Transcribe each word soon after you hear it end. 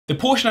The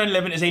Porsche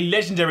 911 is a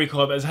legendary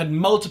car that has had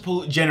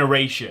multiple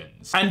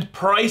generations, and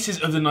prices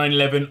of the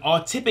 911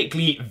 are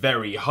typically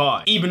very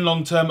high. Even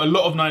long term, a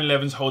lot of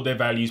 911s hold their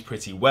values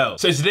pretty well.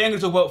 So today I'm going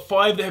to talk about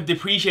 5 that have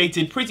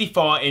depreciated pretty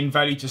far in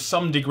value to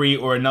some degree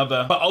or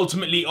another, but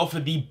ultimately offer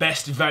the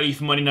best value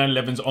for money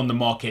 911s on the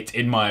market,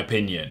 in my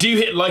opinion. Do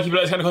hit like if you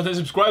like this kind of content,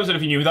 subscribe if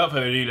you're new. Without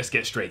further ado, let's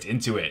get straight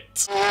into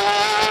it.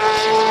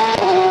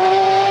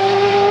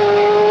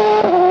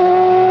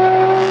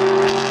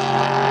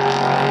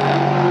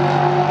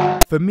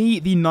 For me,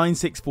 the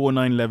 964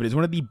 911 is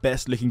one of the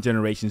best looking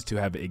generations to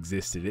have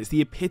existed. It's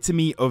the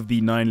epitome of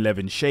the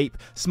 911 shape,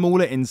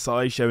 smaller in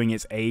size, showing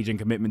its age and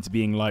commitment to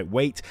being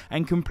lightweight,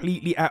 and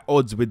completely at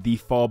odds with the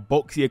far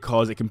boxier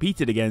cars it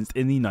competed against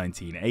in the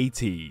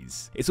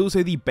 1980s. It's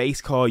also the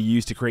base car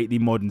used to create the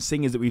modern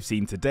singers that we've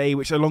seen today,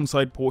 which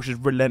alongside Porsche's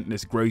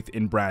relentless growth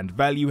in brand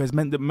value has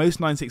meant that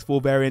most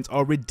 964 variants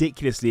are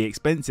ridiculously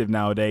expensive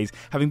nowadays,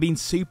 having been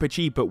super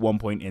cheap at one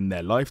point in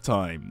their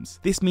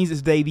lifetimes. This means that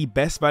today the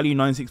best value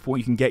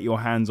 964 you can get your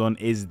hands on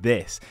is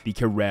this, the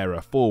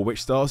Carrera 4,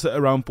 which starts at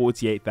around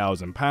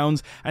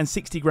 £48,000, and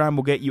 60 grand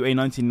will get you a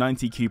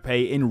 1990 coupe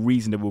in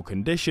reasonable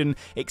condition,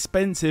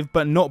 expensive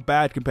but not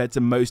bad compared to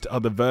most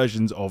other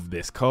versions of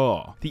this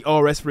car. The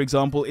RS, for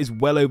example, is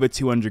well over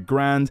 200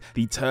 grand,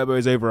 the Turbo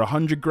is over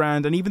 100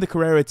 grand, and even the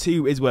Carrera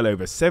 2 is well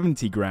over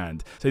 70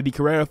 grand. So the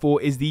Carrera 4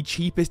 is the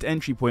cheapest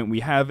entry point we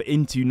have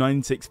into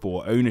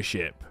 964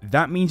 ownership.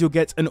 That means you'll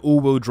get an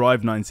all-wheel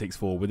drive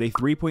 964 with a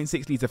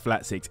 3.6 litre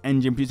flat-six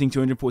engine producing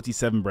 247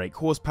 brake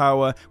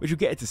horsepower, which will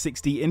get it to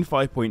 60 in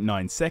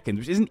 5.9 seconds,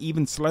 which isn't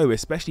even slow,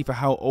 especially for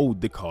how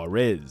old the car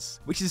is.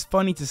 Which is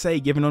funny to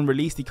say, given on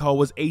release the car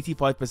was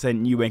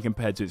 85% new when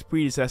compared to its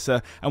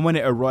predecessor, and when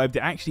it arrived it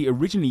actually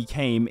originally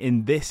came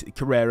in this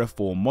Carrera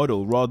 4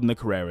 model rather than the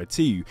Carrera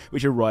 2,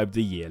 which arrived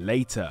a year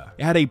later.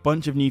 It had a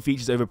bunch of new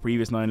features over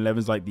previous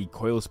 911s like the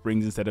coil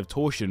springs instead of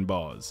torsion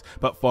bars,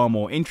 but far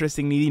more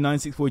interestingly, the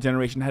 964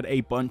 generation had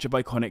a bunch of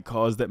iconic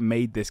cars that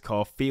made this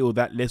car feel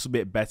that little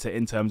bit better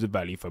in terms of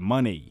value for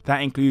money.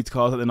 That includes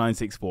cars like the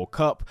 964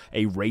 Cup,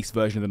 a race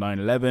version of the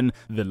 911,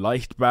 the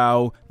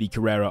Leichtbau, the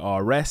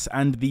Carrera RS,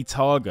 and the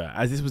Targa,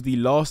 as this was the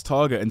last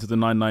Targa until the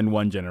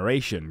 991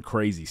 generation.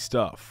 Crazy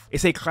stuff.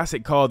 It's a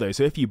classic car though,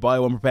 so if you buy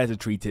one, prepare to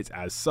treat it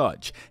as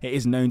such. It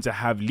is known to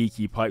have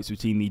leaky pipes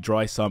between the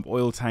dry sump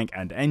oil tank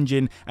and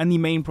engine, and the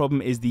main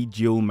problem is the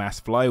dual mass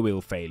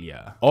flywheel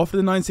failure. After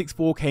the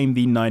 964 came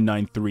the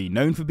 993,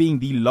 known for being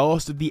the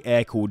last of the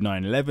air-cooled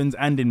 911s,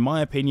 and in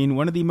my opinion,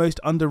 one of the most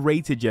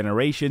underrated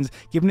generations,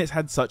 given it's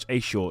had such a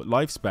short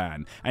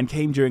lifespan, and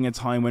came during a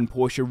time when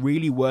Porsche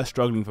really were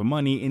struggling for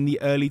money in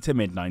the early to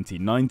mid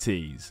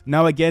 1990s.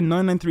 Now again,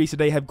 993s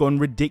today have gone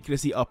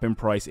ridiculously up in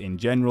price in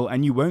general,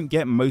 and you won't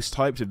get most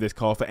types of this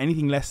car for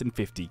anything less than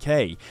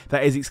 50k.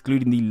 That is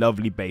excluding the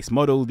lovely base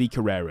model, the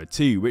Carrera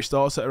 2, which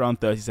starts at around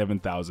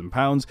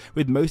 £37,000,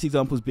 with most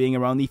examples being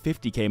around the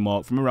 50k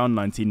mark from around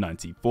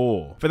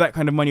 1994. For that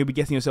kind of money, you'll be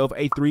getting yourself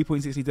a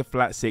 3.6 litre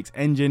flat-six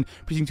engine,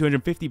 producing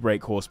 250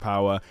 brake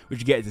horsepower, which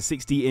will get it to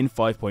 60 in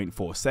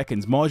 5.4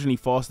 seconds, marginally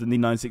faster than the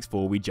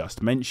 964 we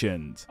just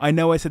mentioned. I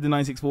know I said the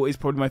 964 is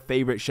probably my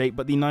favourite shape,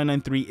 but the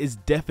 993 is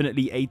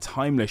definitely a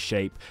timeless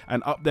shape,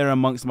 and up there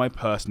amongst my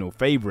personal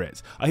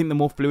favourites. I think the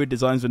more fluid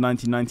designs of the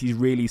 1990s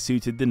really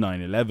suited the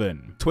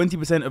 911.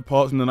 20% of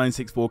parts from the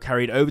 964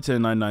 carried over to the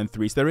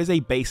 993, so there is a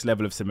base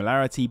level of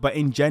similarity, but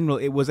in general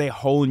it was a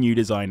whole new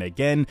design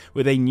again,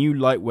 with a new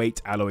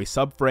lightweight alloy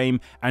subframe,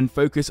 and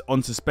focus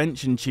on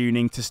suspension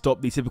tuning to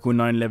stop the typical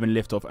 911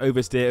 lift-off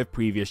oversteer of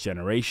previous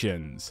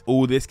generations.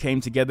 All this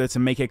came together to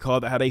make a car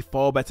that had a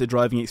far better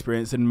driving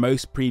experience than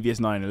most previous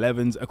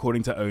 911s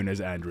according to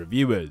owners and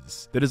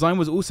reviewers. The design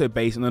was also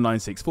based on the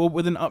 964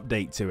 with an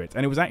update to it,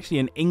 and it was actually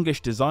an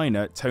English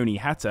designer, Tony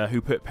Hatter,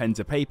 who put pen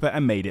to paper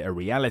and made it a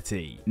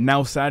reality.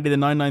 Now sadly the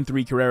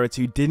 993 Carrera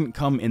 2 didn't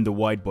come in the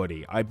wide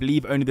body. I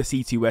believe only the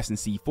C2S and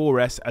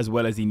C4S as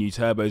well as the new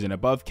turbos and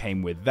above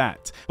came with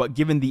that, but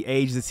given the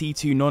age, the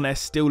C2 non-S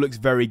still looks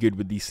very good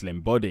with the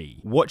slim body.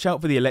 Watch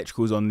out for the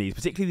electricals on these,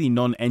 particularly the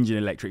non-engine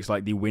electrics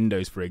like the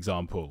windows for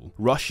example.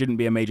 Rust shouldn't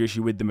be a major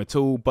issue with them at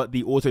all, but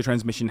the auto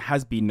transmission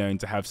has been known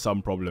to have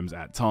some problems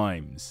at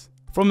times.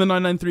 From the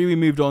 993 we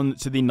moved on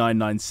to the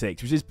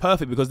 996, which is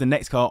perfect because the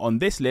next car on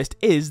this list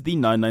is the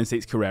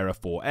 996 Carrera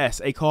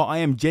 4S, a car I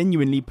am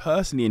genuinely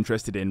personally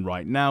interested in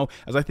right now,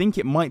 as I think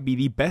it might be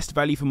the best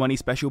value for money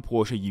special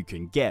Porsche you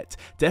can get.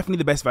 Definitely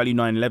the best value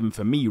 911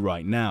 for me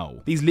right now.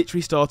 These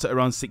literally start at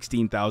around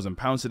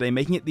 £16,000 today,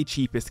 making it the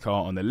cheapest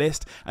car on the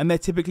list, and they're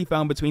typically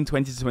found between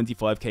 20 to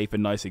 25k for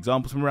nice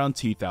examples from around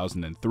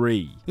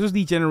 2003. This was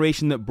the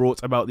generation that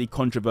brought about the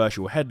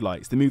controversial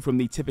headlights, the move from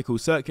the typical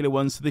circular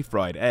ones to the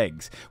fried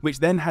eggs, which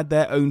then had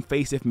their own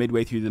facelift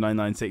midway through the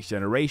 996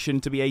 generation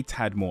to be a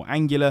tad more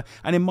angular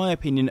and in my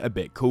opinion a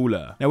bit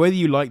cooler. Now whether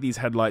you like these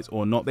headlights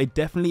or not, they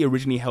definitely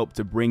originally helped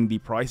to bring the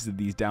prices of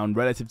these down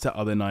relative to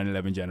other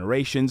 911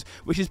 generations,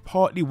 which is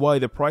partly why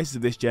the prices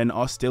of this gen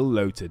are still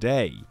low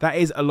today. That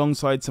is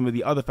alongside some of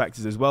the other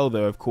factors as well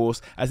though, of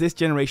course, as this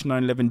generation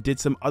 911 did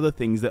some other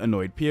things that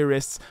annoyed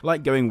purists,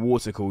 like going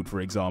water cooled for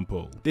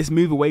example. This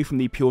move away from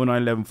the pure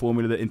 911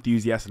 formula that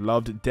enthusiasts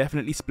loved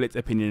definitely split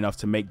opinion enough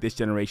to make this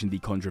generation the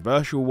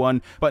controversial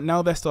one, but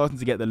now they're starting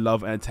to get the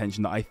love and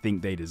attention that I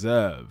think they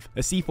deserve.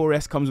 The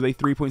C4S comes with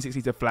a 3.6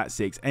 litre flat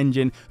 6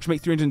 engine, which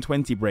makes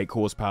 320 brake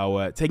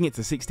horsepower, taking it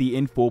to 60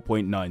 in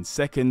 4.9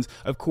 seconds,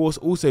 of course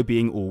also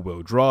being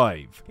all-wheel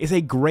drive. It's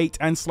a great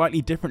and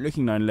slightly different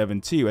looking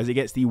 911 too, as it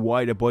gets the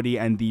wider body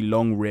and the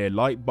long rear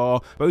light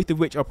bar, both of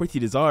which are pretty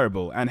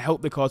desirable and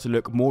help the car to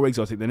look more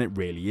exotic than it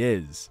really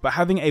is. But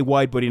having a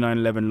wide body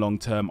 911 long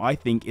term I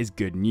think is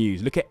good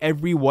news. Look at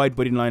every wide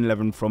body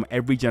 911 from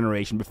every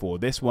generation before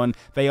this one,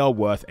 they are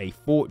worth a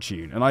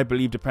fortune, and I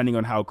believe depending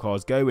on how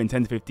cars go in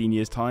 10 to 15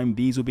 years time,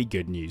 these will be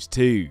good news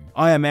too.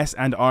 IMS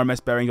and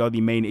RMS bearings are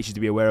the main issues to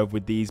be aware of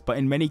with these, but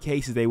in many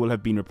cases they will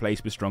have been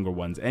replaced with stronger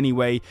ones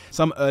anyway.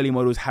 Some early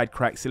models had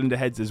cracked cylinder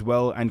heads as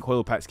well, and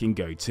coil packs can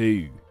go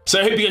too. So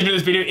I hope you guys enjoyed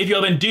this video. If you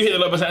are, then do hit the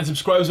like button and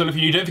subscribe as well if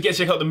you're new. Don't forget to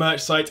check out the merch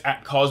site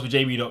at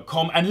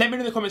carswithjb.com and let me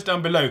know in the comments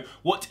down below,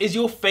 what is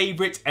your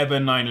favourite ever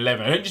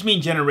 911? I don't just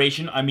mean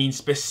generation, I mean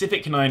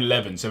specific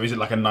 911. So is it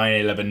like a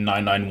 911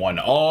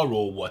 991R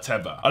or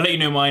whatever? I'll let you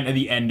know mine at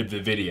the end of the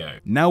video.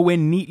 Now we're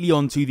neatly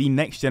on to the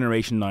next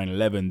generation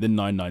 911, the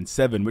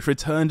 997, which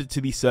returned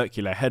to the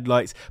circular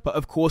headlights, but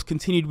of course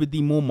continued with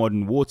the more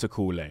modern water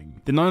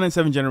cooling. The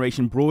 997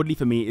 generation broadly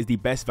for me is the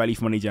best value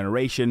for money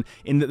generation,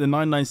 in that the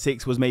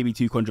 996 was maybe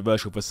too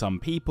controversial for some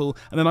people,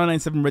 and the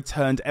 997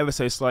 returned ever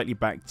so slightly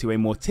back to a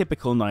more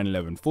typical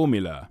 911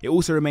 formula. It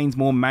also remains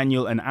more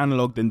manual and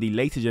analog than the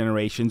later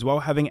generations, while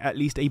having at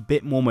least a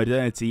bit more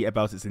modernity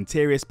about its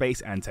interior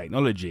space and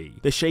technology.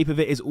 The shape of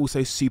it is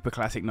also super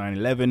classic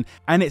 911,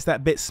 and it's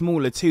that bit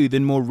smaller too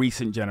than more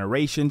recent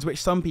generations,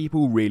 which some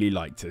people really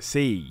like to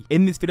see.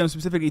 In this video I'm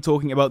specifically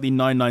talking about the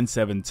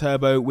 997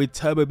 Turbo, with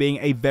Turbo being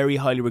a very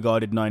highly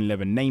regarded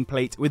 911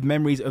 nameplate with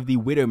memories of the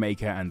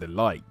Widowmaker and the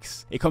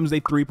likes. It comes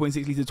with a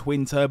 3.6 litre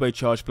twin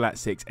turbocharged flat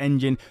 6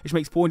 engine, which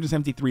makes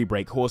 473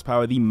 brake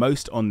horsepower, the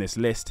most on this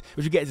list,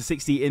 which will get to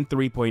 60 in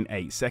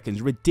 3.8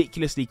 seconds,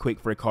 ridiculously quick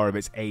for a car of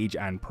its age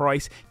and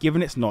price,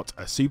 given it's not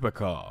a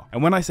supercar.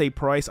 And when I say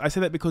price, I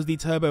say that because the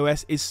Turbo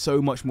S is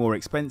so much more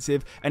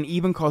expensive, and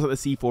even cars like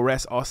the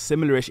C4S are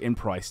similarish in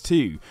price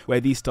too,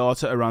 where these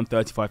start at around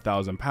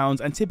 £35,000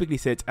 and typically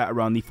sit at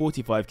around the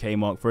 45k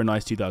mark for a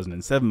nice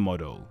 2007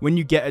 model. When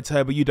you get a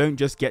Turbo, you don't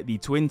just get the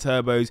twin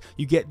turbos,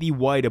 you get the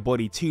wider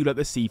body too, like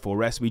the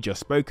C4S we just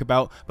spoke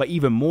about, but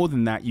even more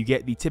than that, you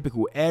get the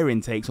typical air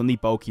intakes on the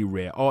bulky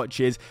rear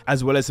arches,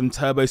 as well as some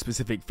turbo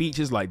specific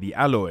features like the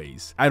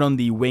alloys. Add on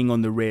the wing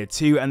on the rear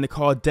too, and the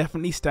car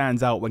definitely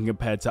stands out when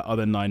compared to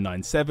other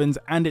 997s,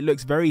 and it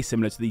looks very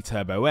similar to the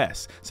Turbo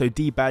S, so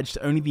debadged,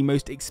 only the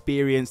most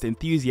experienced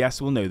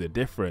enthusiasts will know the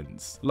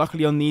difference.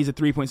 Luckily on these, a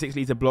 3.6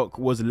 litre block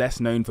was less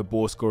known for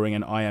bore scoring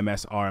and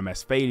IMS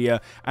RMS failure,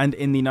 and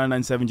in the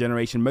 997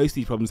 generation most of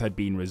these problems had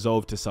been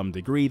resolved to some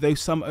degree, though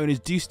some owners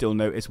do still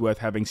note it's worth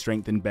having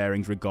strengthened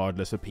bearings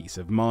regardless for peace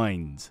of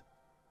mind.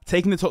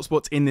 Taking the top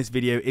spots in this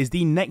video is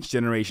the next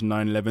generation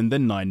 911, the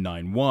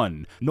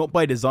 991. Not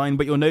by design,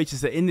 but you'll notice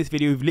that in this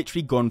video we've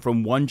literally gone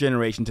from one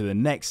generation to the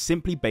next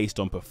simply based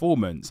on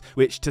performance,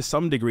 which to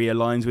some degree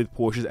aligns with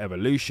Porsche's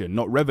evolution,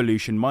 not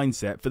revolution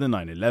mindset for the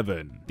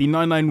 911. The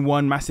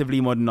 991 massively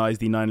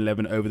modernized the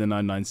 911 over the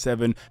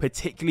 997,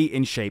 particularly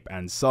in shape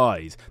and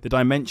size. The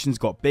dimensions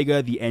got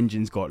bigger, the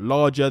engines got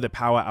larger, the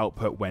power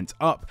output went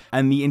up,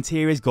 and the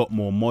interiors got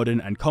more modern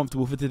and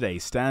comfortable for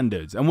today's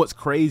standards. And what's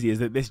crazy is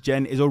that this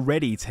gen is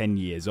already 10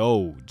 years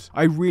old.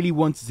 I really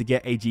wanted to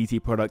get a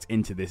GT product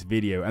into this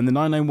video, and the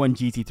 991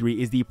 GT3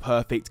 is the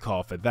perfect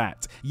car for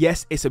that.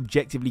 Yes, it's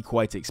objectively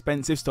quite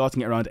expensive,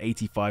 starting at around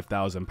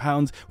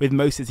 £85,000, with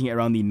most sitting at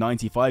around the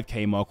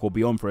 95k mark or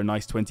beyond for a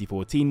nice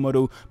 2014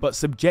 model, but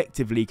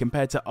subjectively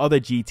compared to other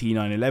GT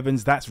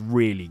 911s, that's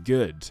really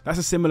good. That's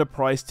a similar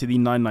price to the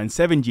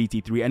 997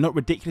 GT3 and not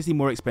ridiculously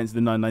more expensive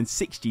than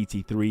 996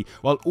 GT3,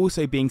 while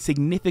also being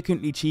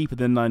significantly cheaper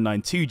than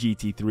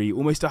 992 GT3,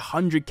 almost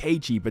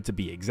 100k cheaper to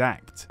be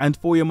exact. And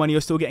for your money,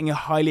 you're still getting a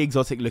highly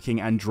exotic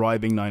looking and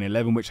driving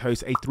 911, which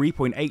hosts a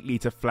 3.8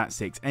 litre flat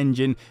 6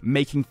 engine,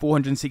 making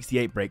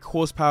 468 brake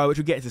horsepower, which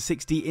will get to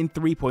 60 in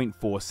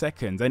 3.4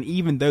 seconds. And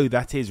even though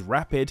that is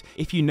rapid,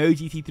 if you know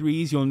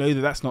GT3s, you'll know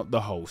that that's not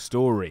the whole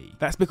story.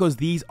 That's because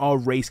these are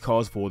race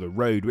cars for the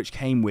road, which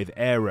came with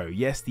aero.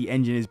 Yes, the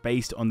engine is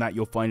based on that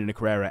you'll find in a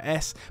Carrera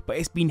S, but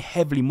it's been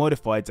heavily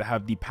modified to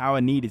have the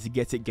power needed to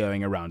get it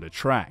going around a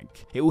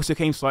track. It also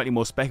came slightly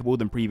more speccable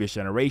than previous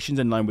generations,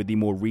 in line with the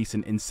more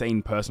recent insane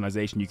fun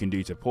personalization you can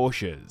do to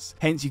Porsches.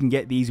 Hence you can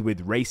get these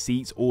with race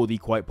seats or the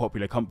quite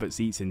popular comfort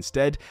seats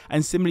instead,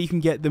 and similarly you can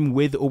get them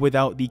with or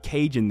without the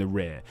cage in the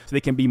rear, so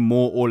they can be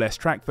more or less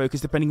track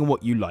focused depending on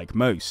what you like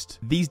most.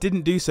 These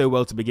didn't do so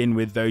well to begin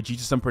with though, due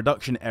to some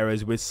production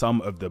errors with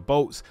some of the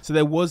bolts, so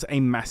there was a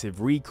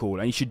massive recall,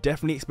 and you should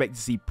definitely expect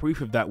to see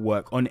proof of that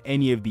work on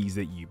any of these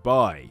that you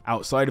buy.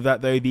 Outside of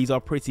that though, these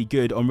are pretty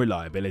good on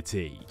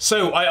reliability.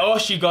 So I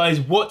asked you guys,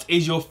 what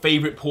is your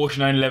favourite Porsche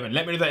 911?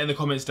 Let me know that in the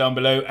comments down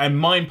below, and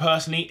mine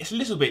personally, it's a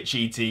little bit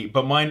cheaty,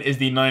 but mine is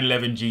the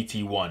 911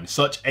 GT1.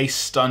 Such a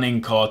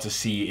stunning car to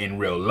see in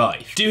real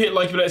life. Do hit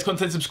like if you like this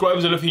content, subscribe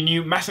as well if you're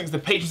new, massive thanks to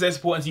the patrons there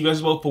supporting you guys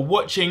as well for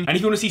watching, and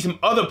if you want to see some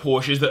other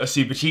Porsches that are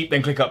super cheap,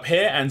 then click up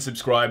here and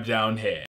subscribe down here.